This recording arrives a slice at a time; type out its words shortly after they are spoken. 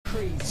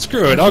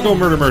Screw it, I'll go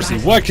Murder Mercy.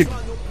 What could...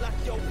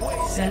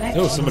 Select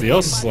Oh, somebody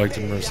else is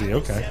selecting Mercy,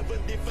 okay.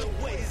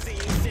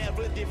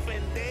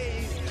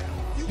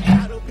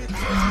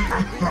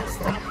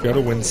 Got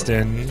a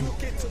Winston.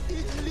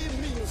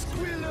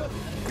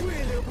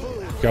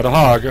 Got a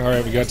Hog.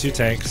 Alright, we got 2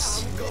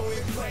 tanks.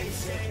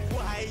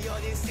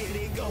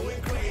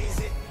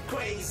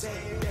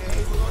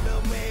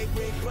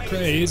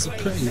 Crazy,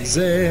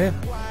 crazy.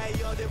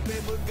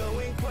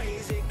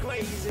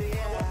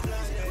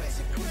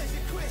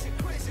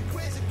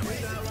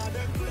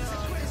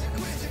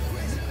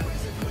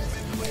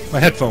 My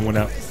headphone went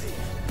out.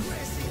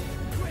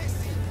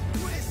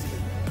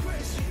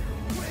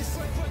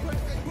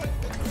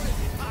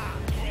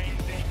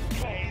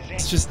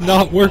 It's just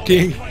not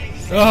working.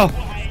 Oh.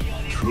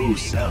 True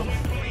self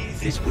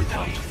is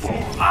without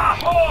form.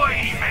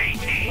 Ahoy,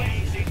 matey!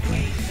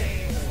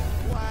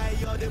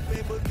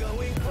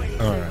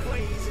 Alright.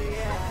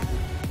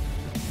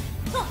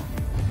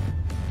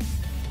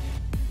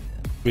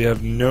 We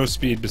have no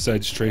speed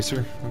besides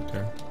Tracer.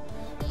 Okay.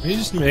 We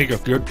just make a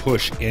good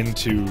push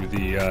into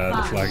the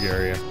flag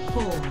area.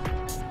 4,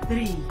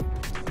 3,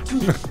 2,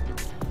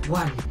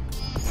 1.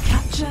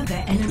 Capture the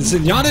enemy.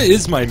 Zenyatta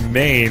is my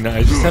main.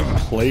 I just haven't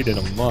played in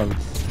a month.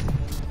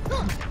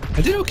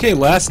 I did okay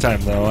last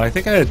time though. I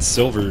think I had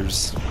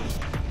silvers.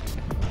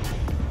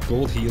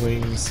 Gold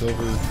healing,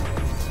 silver.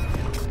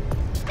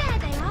 There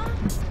they are.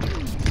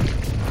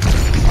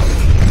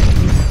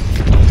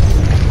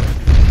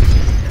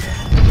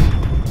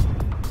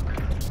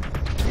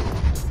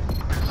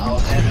 Our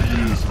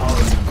enemies are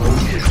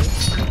invaded.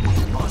 We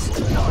must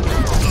not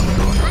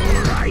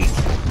right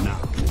now.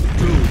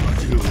 Do what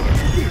you are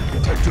here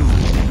to do.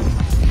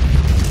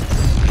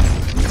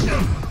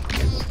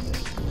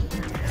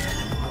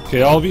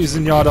 Okay, I'll be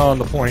Zenyatta on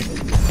the point. Your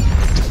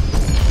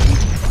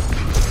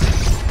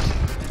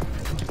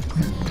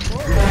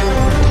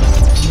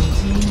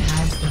team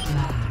has the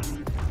flag.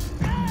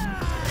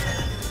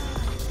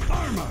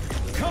 Armor,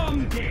 come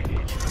get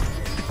it!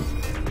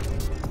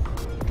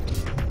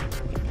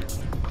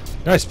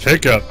 Nice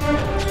pickup.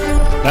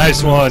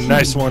 Nice one,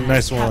 nice one,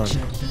 nice one.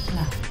 Captured the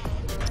flag.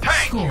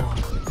 Thank Score you!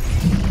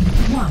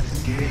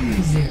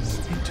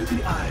 1-0. Into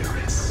the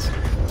iris.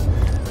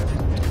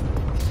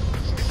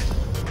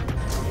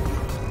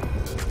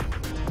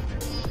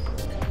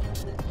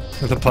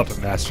 The Puppet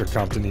Master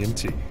Compton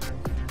EMT.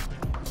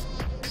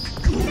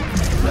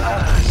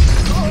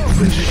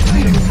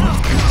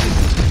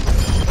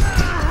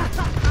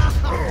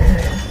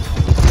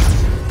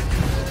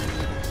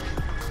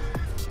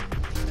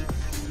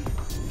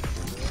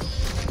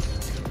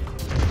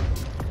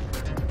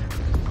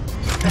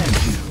 Thank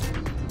you.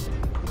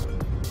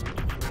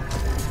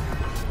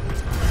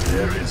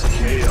 There is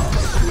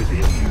chaos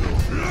within you.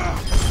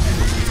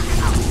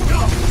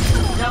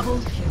 Double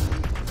kill.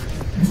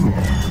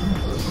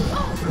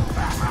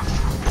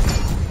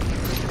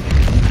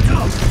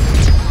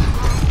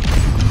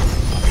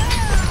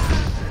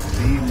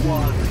 Be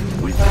one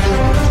with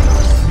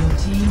Your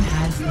team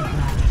has the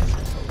flag.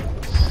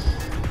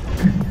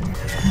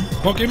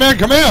 Monkey Man,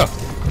 come here!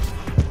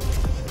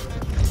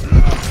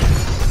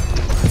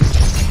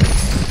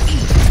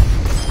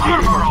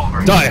 Armor over!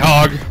 Die,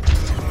 Hog!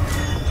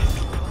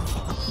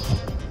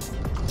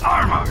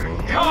 Armor,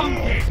 come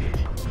get it!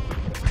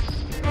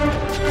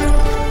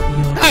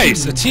 Your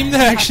Nice! A team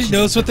that actually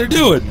knows what they're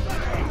doing!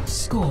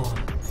 Score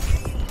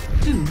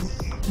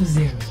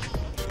 2-0.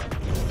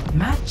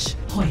 Match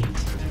point.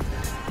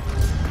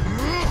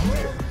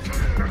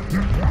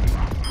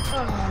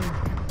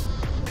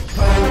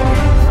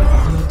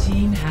 Your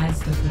team has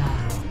the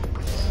flag.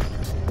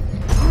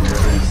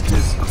 there is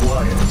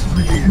disquiet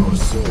within your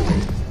soul.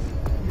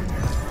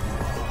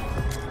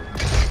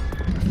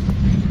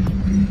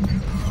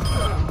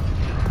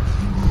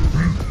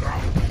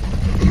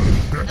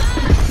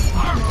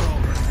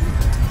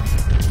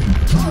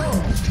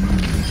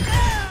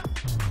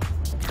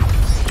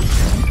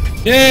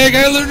 Yay! I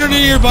got a Lunar New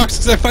Year box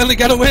because I finally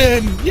got a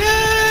win!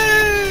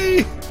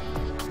 Yay!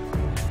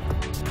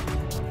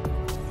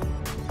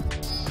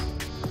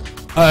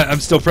 I'm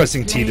still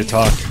pressing T to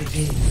talk.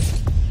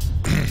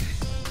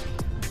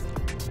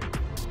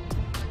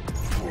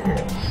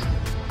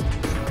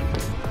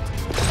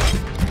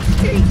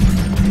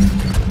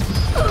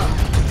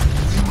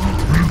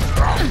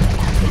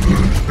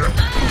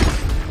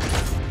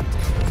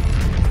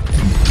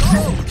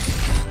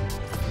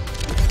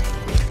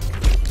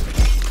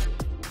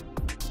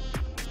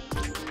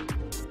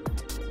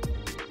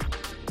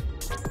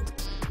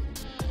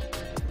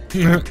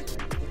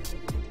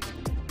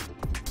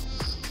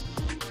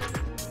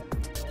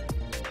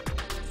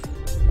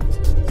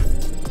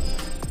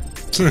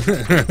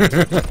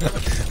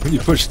 When you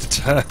push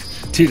the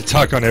T to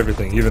talk on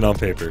everything, even on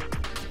paper.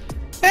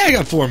 Hey, I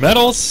got 4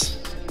 medals.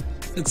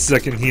 It's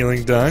second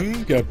healing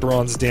done. Got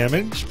bronze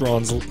damage,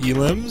 bronze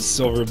elims,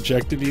 silver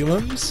objective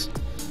elims.